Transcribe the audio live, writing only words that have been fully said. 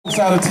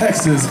Out of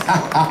Texas.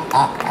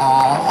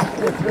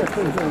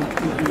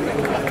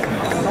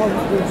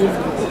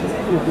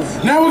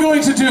 Now we're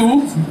going to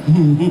do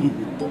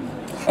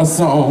a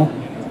song.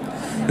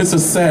 It's a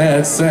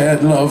sad,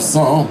 sad love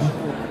song.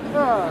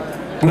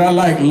 But I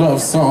like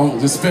love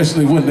songs,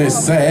 especially when they're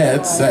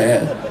sad,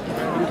 sad.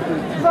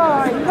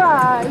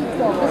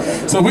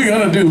 So we're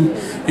gonna do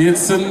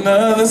It's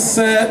Another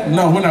Sad.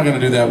 No, we're not gonna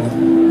do that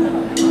one.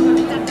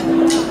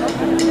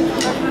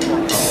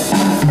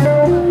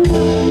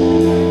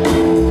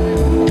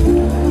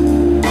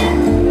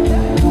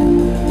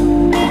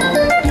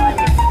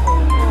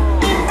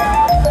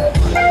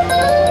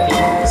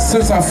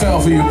 Since I fell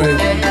for you, baby.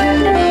 There's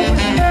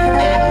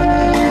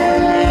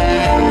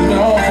been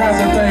all kinds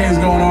of things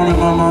going on in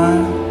my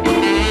mind.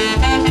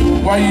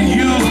 Why you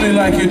use me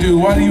like you do?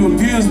 Why do you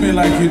abuse me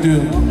like you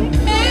do?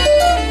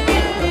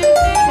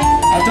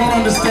 I don't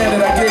understand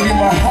it. I gave you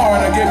my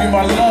heart, I gave you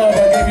my love, I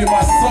gave you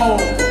my soul.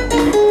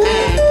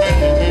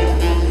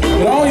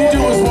 But all you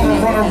do is want to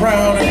run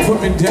around and put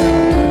me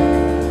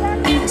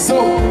down. So,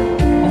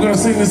 I'm gonna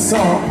sing this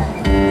song.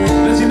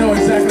 Let you know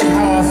exactly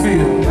how I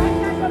feel.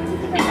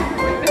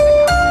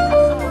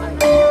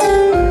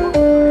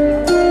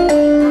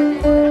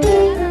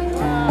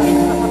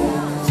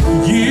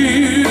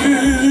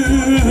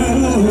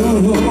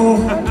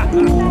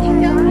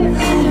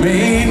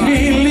 Made me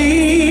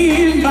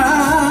leave my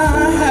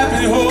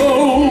happy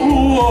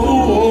home.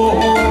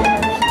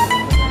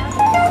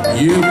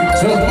 You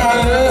took my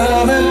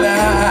love and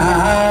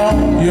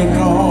now you're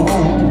gone.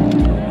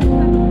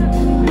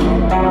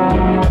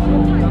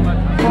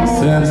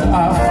 Since I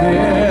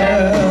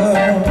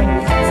fell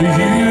for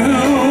you,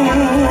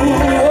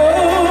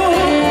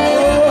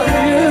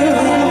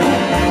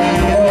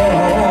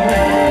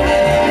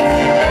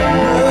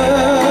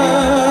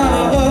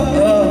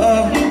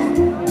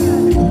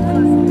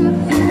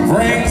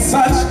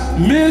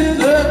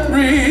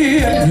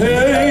 misery and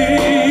pain.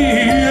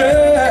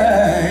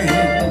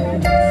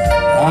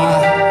 I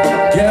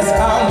guess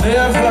I'll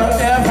never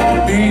ever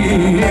be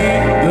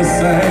the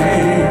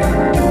same.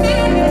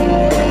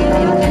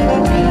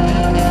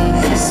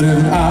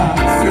 Since I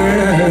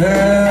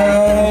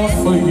fell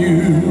for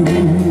you.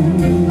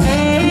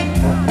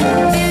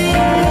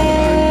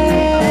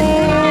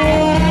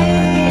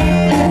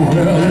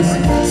 Well,